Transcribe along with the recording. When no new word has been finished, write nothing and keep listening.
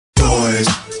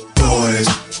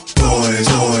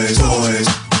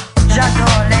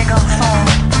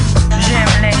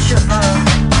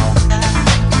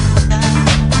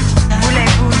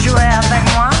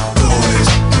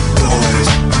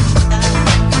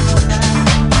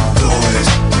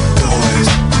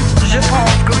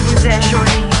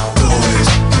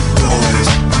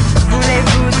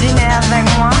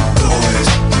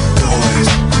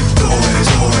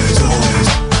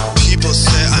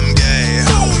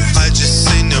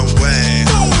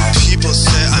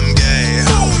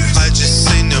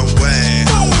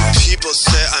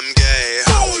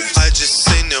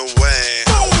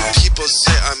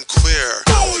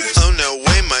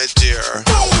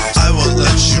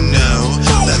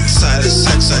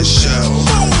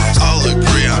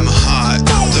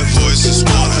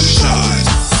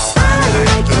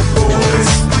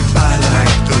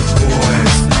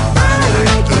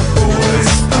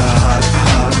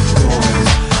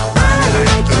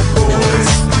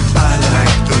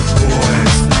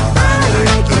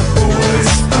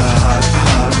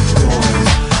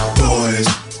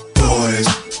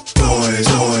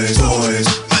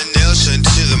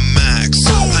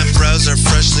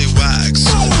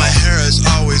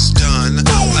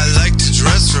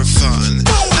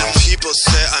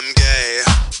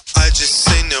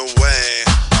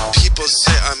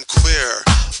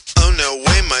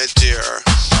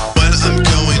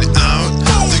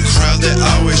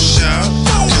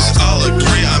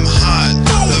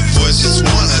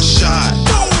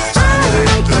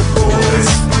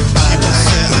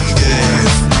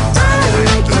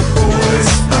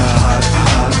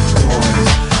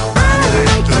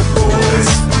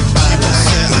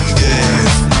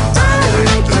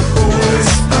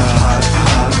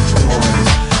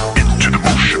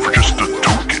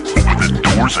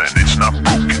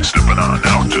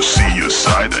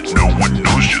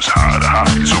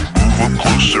up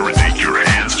closer and take your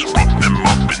hands, rub them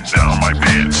up and down my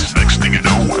pants. Next thing you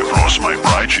know, I've lost my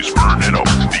bride, she's burning up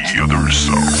the others.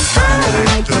 So I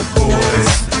like the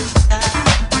boys.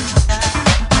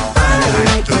 I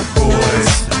like the boys.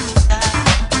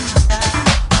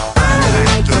 I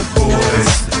like the boys.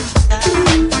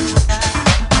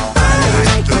 I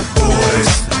like the boys.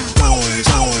 Boys,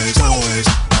 boys, boys.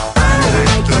 I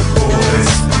like the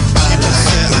boys. People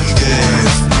say I'm gay.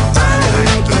 I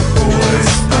like the boys.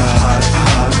 The hot,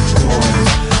 hot boys.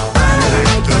 I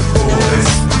like the boys.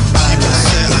 People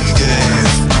say I'm gay.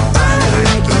 I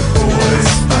like the boys.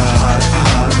 The hot,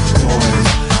 hot boys.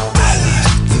 I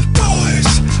like the boys.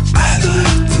 I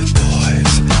like the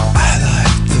boys. I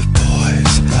like the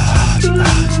boys. The hot,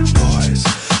 hot boys.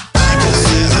 People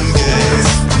say I'm gay.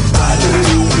 I like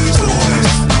the boys.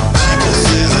 People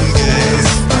say I'm gay.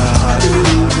 The hot,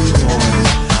 hot boys.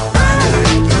 I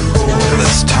like the boys.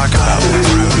 Let's talk about the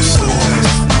bruise.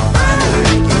 I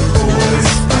like the boys.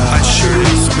 I sure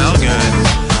do smell good.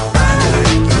 I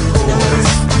like the boys.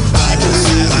 People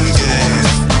say I'm gay.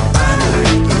 I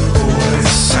like the boys.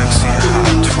 Sexy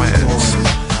hot twins.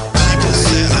 People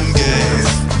say I'm gay.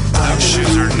 Those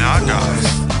shoes are knockoffs.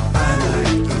 I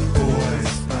like the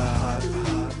boys. The hot,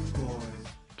 hot boys.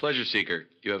 Pleasure seeker.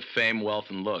 You have fame, wealth,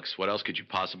 and looks. What else could you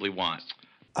possibly want?